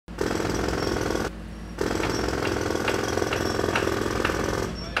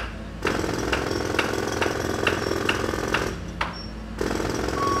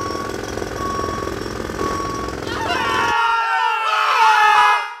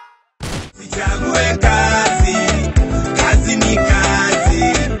Usichague kazi, kazi ni kazi.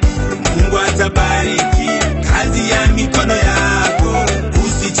 Mungu atabariki kazi ya mikono yako.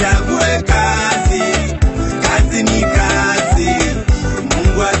 Usichague kazi, kazi ni kazi.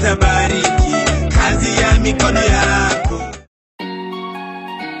 Mungu atabariki kazi ya mikono yako.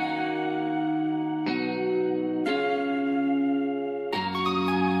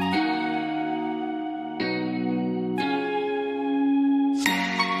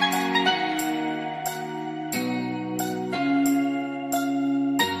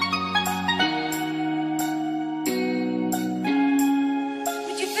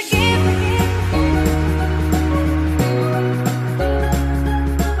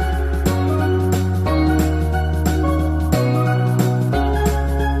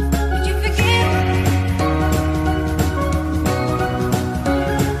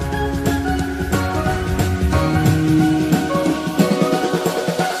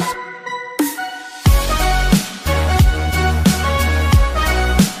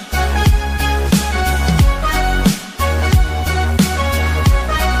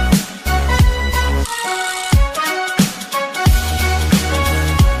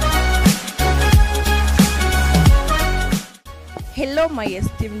 Hello my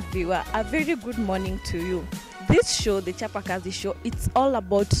esteemed viewer, a very good morning to you. This show, the Chapa Kazi show, it's all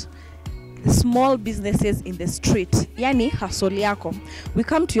about small businesses in the street, yani hustle yako. We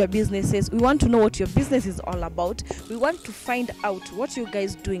come to your businesses, we want to know what your business is all about. We want to find out what you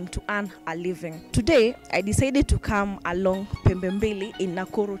guys doing to earn a living. Today, I decided to come along Pembembele in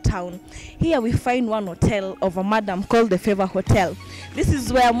Nakuru town. Here we find one hotel of a madam called the Favor Hotel. This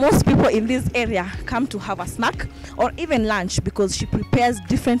is where most people in this area come to have a snack or even lunch because she prepares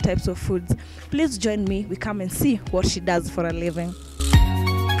different types of foods. Please join me, we come and see what she does for a living.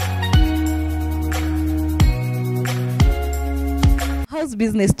 How's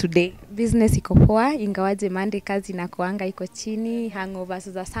business today? Business iko poa, ingawaje Monday kazi na kuanga iko chini, hangovers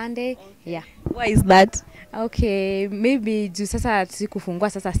za Sunday. Yeah. Why is that? Okay, maybe juu sasa tusikufungua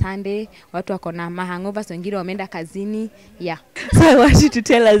sasa Sunday, watu wako na hangovers, wengine wameenda kazini. Yeah. So I want you to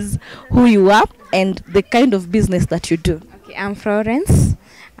tell us who you are and the kind of business that you do. Okay, I'm Florence.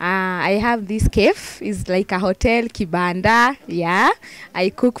 I have this cafe, it's like a hotel, kibanda. Yeah. I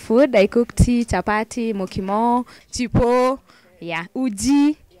cook food, I cook tea, chapati, mokimo, chipo. Yeah,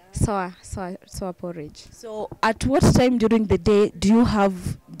 uji, soa porridge. So at what time during the day do you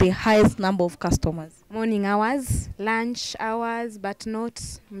have the highest number of customers? Morning hours, lunch hours, but not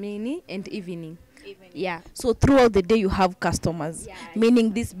many, and evening. Yeah. So throughout the day you have customers, yeah,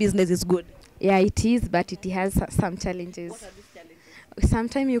 meaning this business is good? Yeah, it is, but it has some challenges. What are these challenges?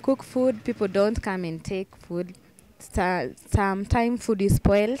 Sometimes you cook food, people don't come and take food. Sometimes food is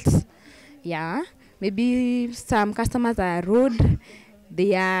spoiled. Yeah. Maybe some customers are rude,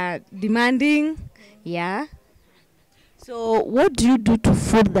 they are demanding, yeah. So what do you do to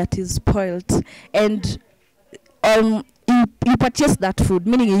food that is spoiled? And you purchase that food,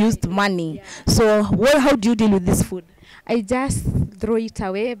 meaning you used money. Yeah. So how do you deal with this food? I just throw it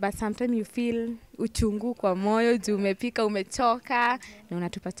away, but sometimes you feel uchungu kwa moyo, juu umepika, umechoka, na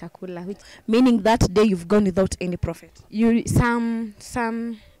unatupa chakula. Meaning that day you've gone without any profit?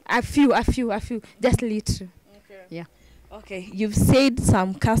 A few, just little. Okay. Yeah. Okay, you've said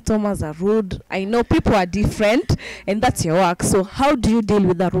some customers are rude. I know people are different, and that's your work. So how do you deal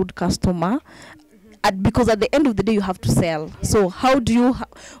with a rude customer? Because at the end of the day, you have to sell. Yeah. So how do you,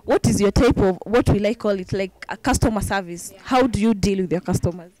 what is your type of, what will I call it, like a customer service? Yeah. How do you deal with your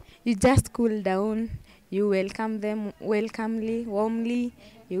customers? You just cool down. You welcome them welcomely, warmly.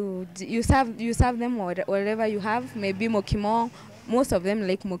 You serve them whatever you have. Maybe mokimo. Most of them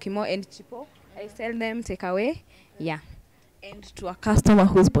like mokimo and chipo. I sell them takeaway. Yeah. And to a customer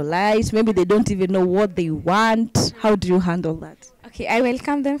who's polite, maybe they don't even know what they want. How do you handle that? Okay, I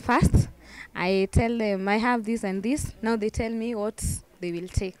welcome them first. I tell them I have this and this. Now they tell me what they will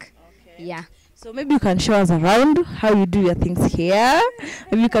take. Okay. Yeah. So maybe you can show us around how you do your things here.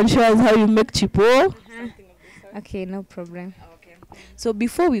 Maybe you can show us how you make chipo. Okay, no problem. Okay. So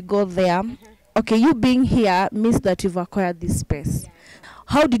before we go there, okay, you being here means that you've acquired this space. Yeah.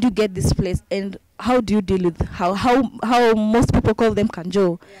 How did you get this place, and how do you deal with how most people call them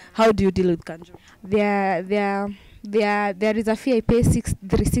kanjo? Yeah. How do you deal with kanjo? There is a fee I pay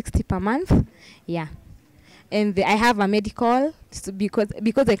 $360 per month. Yeah. And I have a medical, so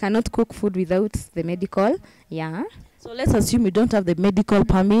because I cannot cook food without the medical. Yeah. So let's assume you don't have the medical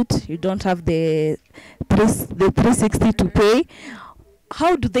permit, you don't have the 360 to pay.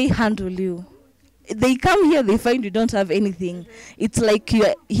 How do they handle you? they come here, they find you don't have anything. It's like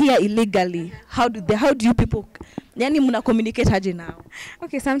you're here illegally. How do you people, yani muna communicate aje now?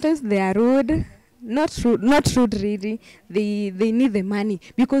 Okay, sometimes they are rude. Not rude really. They need the money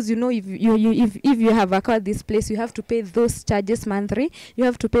because you know if you have acquired this place, you have to pay those charges monthly. You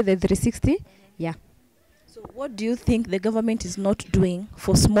have to pay the 360. Yeah. So what do you think the government is not doing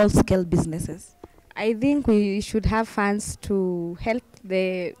for small scale businesses? I think we should have funds to help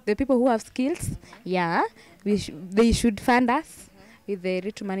the people who have skills. Yeah, they should fund us with the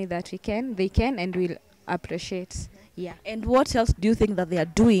little money that they can, and we'll appreciate. Yeah. And what else do you think that they are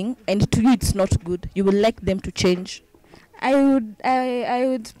doing, and to you it's not good? You would like them to change? I would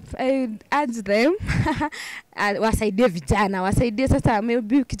urge them wasaidie vijana, wasaidie sasa,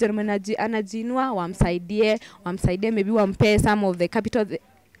 maybe kijana anajiinua, wamsaidie maybe wampe some of the capital.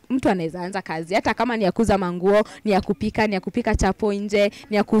 Mtu anaweza anza kazi hata kama ni ya kuuza manguo, ni ya kupika chapo nje,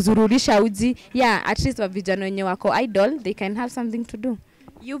 ni ya kuzururisha uji. Yeah, at least wa vijana wenye wako idle, they can have something to do.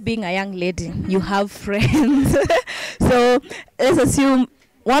 You being a young lady, you have friends. So let's assume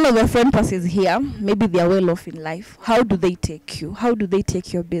one of your friend passes here, maybe they are well off in life. How do they take you? How do they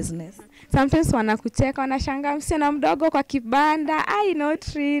take your business? Sometimes wanakucheka, wanashangaa msichana mdogo kwa kibanda. Not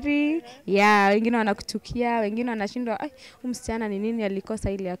really. Yeah, wengine wanakuchukia, wengine wanashindwa, msichana ni nini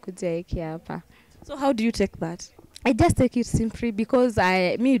alikosa ili akuje yake hapa. So how do you take that? I just take it simply because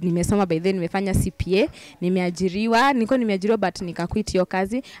mi nimesoma by then, nimefanya CPA, nimeajiriwa but nikaquit hiyo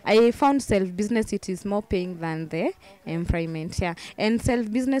kazi. I found self business, it is more paying than the employment. Yeah. And self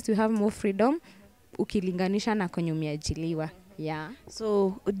business you have more freedom ukilinganisha na kwenye umeajiriwa. Yeah.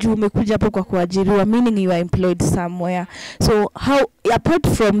 So juu umekuja hapo kwa kuajiriwa, meaning you are employed somewhere. So how, apart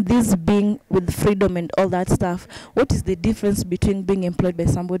from this being with freedom and all that stuff, what is the difference between being employed by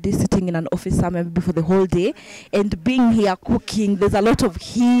somebody sitting in an office somewhere maybe for the whole day and being here cooking? There's a lot of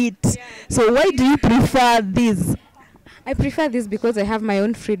heat. Yeah. So why do you prefer this? I prefer this because I have my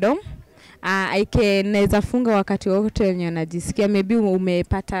own freedom. I can naweza funga wakati wote wenye najisikia. Maybe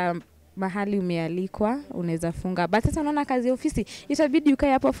umepata mahali umealikwa, unaweza funga. But sasa unaona kazi ya ofisi, itabidi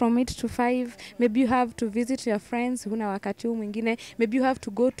ukae hapo from 8 to 5. Maybe you have to visit your friends, huna wakati mwingine. Maybe you have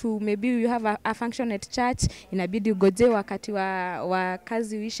to go to, maybe you have a function at church, inabidi ugoje wakati wa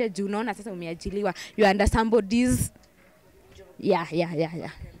kazi uishe juu unaona sasa umeajiliwa. You under somebody's. Yeah.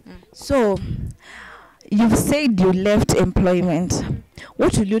 So you've said you left employment.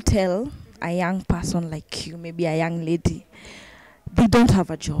 What will you tell a young person like you, maybe a young lady? They don't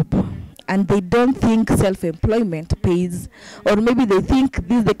have a job and they don't think self-employment pays, or maybe they think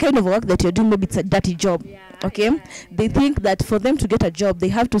this the kind of work that you're doing, maybe it's a dirty job. Okay, they think that for them to get a job they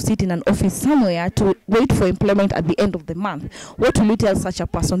have to sit in an office somewhere to wait for employment at the end of the month. What will you tell such a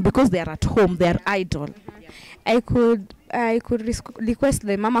person, because they are at home, they are idle? I could request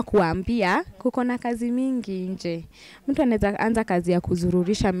the mama kuambia kuko na kazi mingi nje. Mtu anaweza anza kazi ya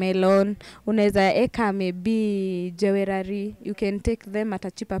kuzururisha melon, unaweza eka maybe jewelry, you can take them at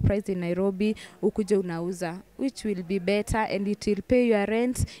a cheaper price in Nairobi, ukuje unauza, which will be better and it will pay your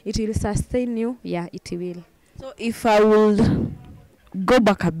rent, it will sustain you. Yeah, it will. So if I will go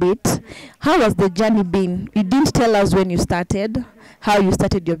back a bit, how has the journey been? You didn't tell us when you started, how you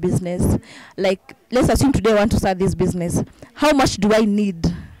started your business. Like, let's assume today I want to start this business. How much do I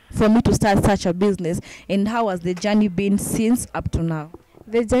need for me to start such a business? And how has the journey been since up to now?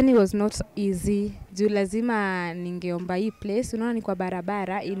 The journey was not easy. Juu lazima ningeomba hii place. Unaona ni kwa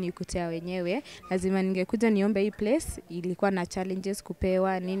barabara, hii ni kutea wenyewe. Lazima ningekuja niombe hii place. Ilikuwa na challenges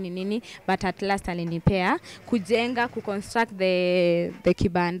kupewa nini. But at last alinipea. Kujenga, kuconstruct the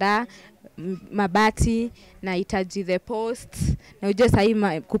kibanda, mabati, na itaji the post. Na ujue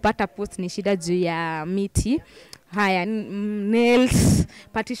sahi kupata post ni shida juu ya miti. Haya, nails,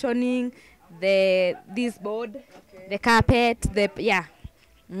 partitioning, this board, the carpet, yeah.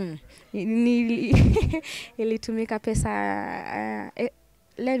 Ilitumika pesa,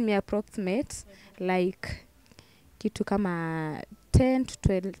 let me approximate like kitu kama 10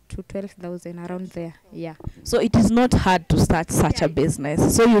 to 12,000 around there. Yeah. So it is not hard to start such a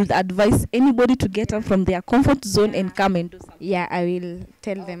business. So you'll advise anybody to get up from their comfort zone and come and do something. Yeah, I will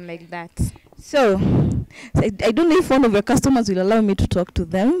tell them like that. So I don't know if one of your customers will allow me to talk to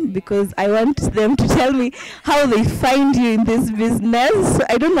them, because I want them to tell me how they find you in this business.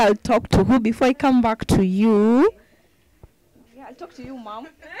 I don't know, I'll talk to who before I come back to you. Yeah, I'll talk to you, Mom.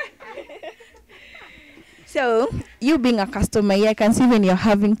 So, you being a customer here, I can see when you're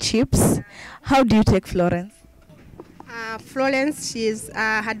having chips. How do you take Florence? Florence, she's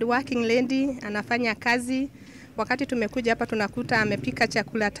a hardworking lady, anafanya kazi. Wakati tumekuja hapa tunakuta amepika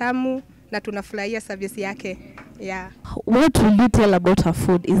chakula tamu na tunafurahia service yake. Yeah. What will you tell about her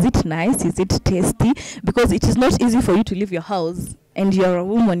food? Is it nice? Is it tasty? Because it is not easy for you to leave your house and you're a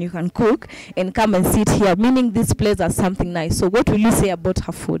woman, you can cook and come and sit here, meaning this place has something nice. So what will you say about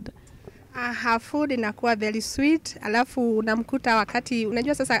her food? Her food inakuwa very sweet, alafu unamkuta wakati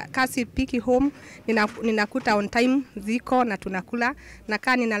unajua sasa kasi piki home ninakuta on time ziko na tunakula, na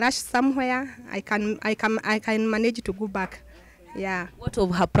kama nina rush somewhere I can manage to go back. Yeah. What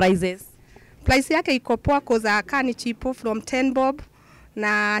of her prices? Price yake iko poa cause kama ni chipo from 10 bob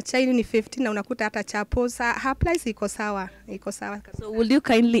na chai ni 15 na unakuta hata chapo. Her price iko sawa, iko sawa. So will you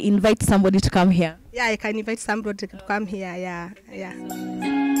kindly invite somebody to come here? Yeah, I can invite somebody to come here. Yeah, yeah.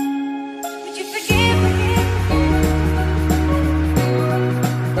 Would you forgive me?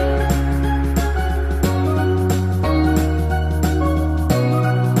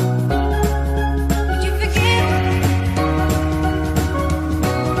 Would you forgive me?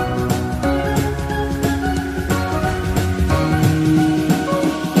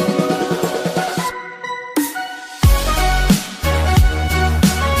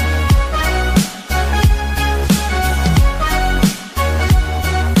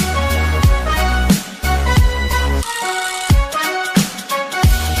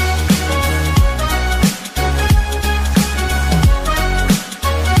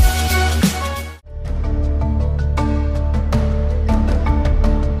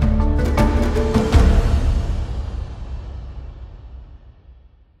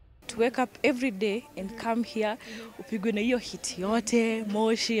 To wake up every day and come here, upigwe na hiyo hit yote,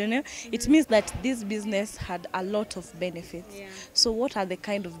 moshi, you know, it means that this business had a lot of benefits. Yeah. So what are the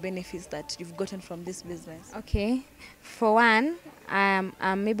kind of benefits that you've gotten from this business? Okay, for one,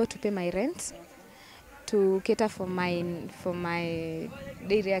 I'm able to pay my rent, to cater for my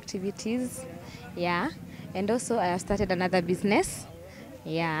daily activities. Yeah, and also I have started another business.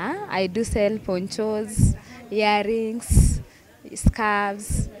 Yeah, I do sell ponchos, earrings,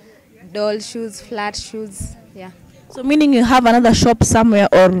 scarves, doll shoes, flat shoes. Yeah. So meaning you have another shop somewhere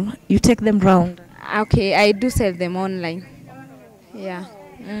or you take them round? Okay, I do sell them online. Yeah.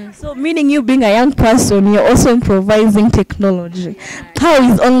 So meaning you being a young person, you're also improvising technology. How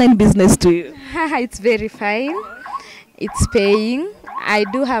is online business to you? It's very fine. It's paying. I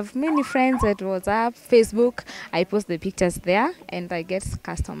do have many friends at WhatsApp, Facebook. I post the pictures there and I get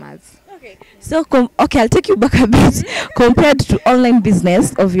customers. So, okay, I'll take you back a bit. Compared to online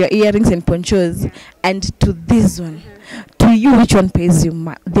business of your earrings and ponchos and to this one, to you, which one pays you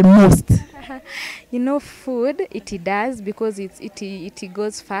the most? You know, food, it does because it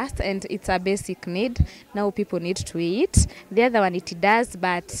goes fast and it's a basic need. Now people need to eat. The other one, it does,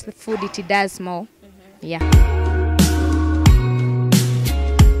 but food, it does more. Yeah.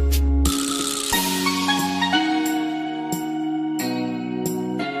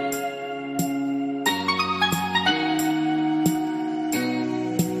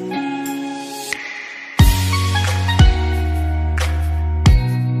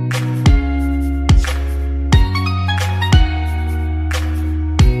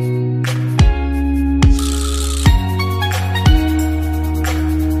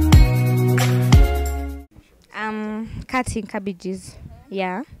 Cutting cabbages.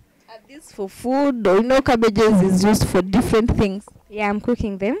 Yeah. Are these for food or you know cabbages is used for different things? Yeah, I'm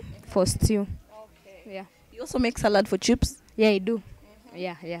cooking them for stew. Okay. Yeah. You also make salad for chips? Yeah, I do.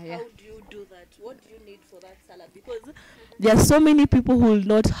 Yeah. How do you do that? What do you need for that salad? Because there are so many people who will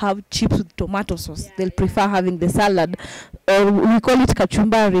not have chips with tomato sauce. They'll prefer having the salad. We call it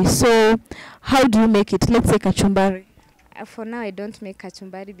kachumbari. So how do you make it? Let's say kachumbari. For now, I don't make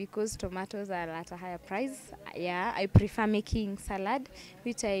kachumbari because tomatoes are at a higher price. Yeah, I prefer making salad,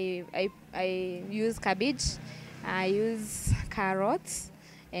 which I use cabbage, I use carrots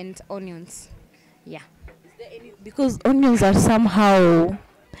and onions. Yeah. Is there any, because onions are somehow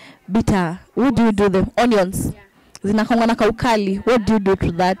bitter. What do you do them? Onions. Zinakonga na kaukali. What do you do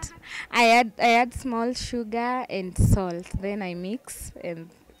to that? I add small sugar and salt. Then I mix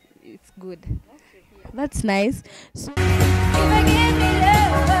and it's good. That's nice. So Would you forgive me,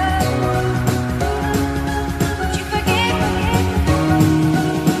 lover? Would you forgive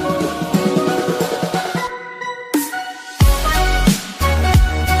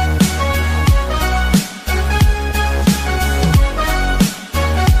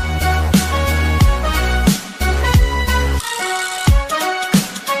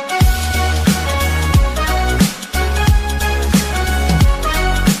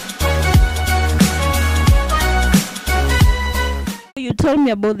you told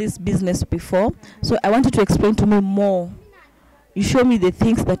me about this business before, so I want you to explain to me more. You show me the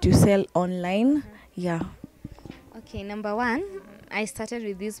things that you sell online. Yeah. Okay, number one, I started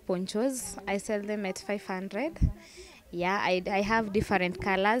with these ponchos. I sell them at 500. Yeah, I have different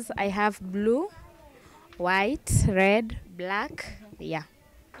colors. I have blue, white, red, black. Yeah.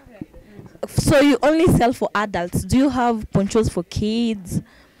 So you only sell for adults. Do you have ponchos for kids,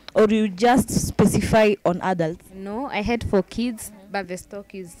 or you just specify on adults? No, I had for kids, but the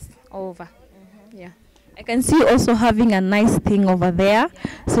stock is over. Yeah. I can see you also having a nice thing over there.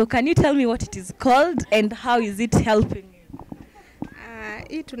 So can you tell me what it is called and how is it helping you?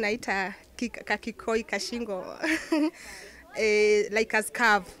 Hii tunaita kakikoi kashingo like a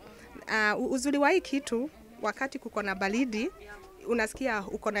scarf. Uzuri wa hii kitu wakati kuko na baridi unasikia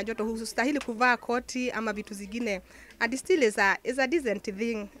uko na joto, hustahili kuvaa koti ama vitu zingine, and still is a decent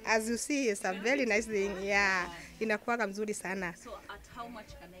thing. As you see, it's a very nice thing. Yeah, inakuwa mzuri sana. So at how much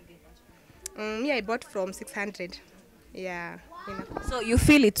can I get that? Me, I bought from 600. Yeah. So you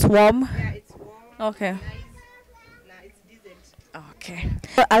feel it's warm? Yeah, it's warm. Okay. Nice. Nah, it's decent. Okay.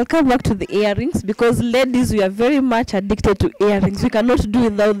 I'll come back to the earrings because ladies, we are very much addicted to earrings. We cannot do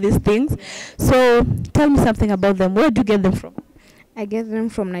without these things. So tell me something about them. Where do you get them from? I get them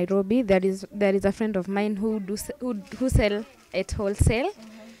from Nairobi. There is a friend of mine who sell at wholesale.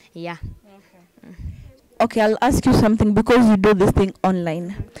 Yeah. Okay, I'll ask you something because you do this thing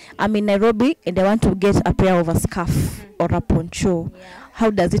online. I'm in Nairobi and I want to get a pair of a scarf or a poncho. How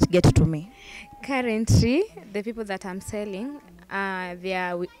does it get to me? Currently, the people that I'm selling, they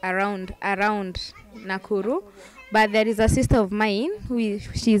are around Nakuru. But there is a sister of mine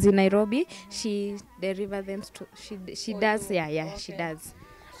she's in Nairobi. She delivers them to she does. Yeah, she does.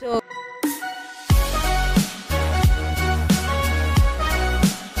 So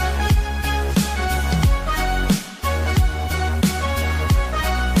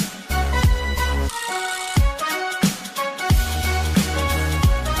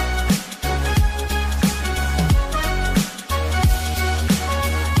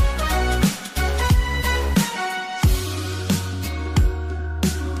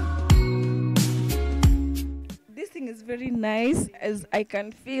is very nice, as I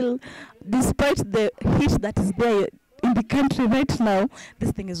can feel, despite the heat that is there in the country right now,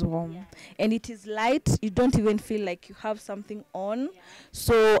 this thing is warm and it is light. You don't even feel like you have something on.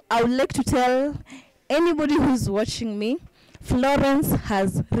 So I would like to tell anybody who's watching me, Florence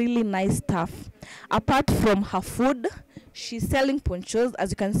has really nice stuff. Apart from her food, she's selling ponchos. As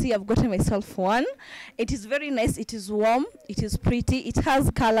you can see, I've gotten myself one. It is very nice. It is warm. It is pretty. It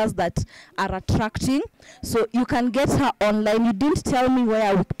has colors that are attracting. So you can get her online. You didn't tell me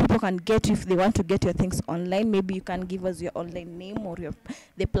where people can get you if they want to get your things online. Maybe you can give us your online name or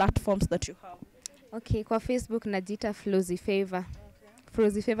the platforms that you have. Okay, kwa Facebook najita Flozy Favor.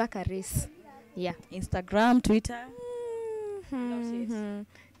 Flozy Favor Karis. Yeah. Instagram, Twitter.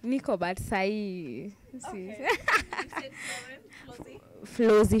 Niko but sai.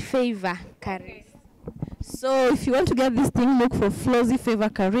 Flozy Favor Karis. So if you want to get this thing, look for Flozy Favor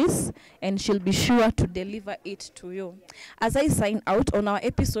Karis and she'll be sure to deliver it to you. As I sign out on our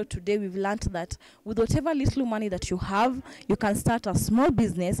episode today, we've learned that with whatever little money that you have, you can start a small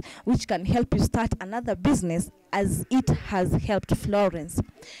business which can help you start another business as it has helped Florence.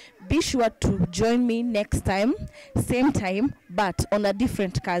 Be sure to join me next time, same time, but on a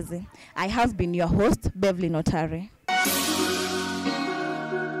different Kazi. I have been your host, Bevlyne Otari.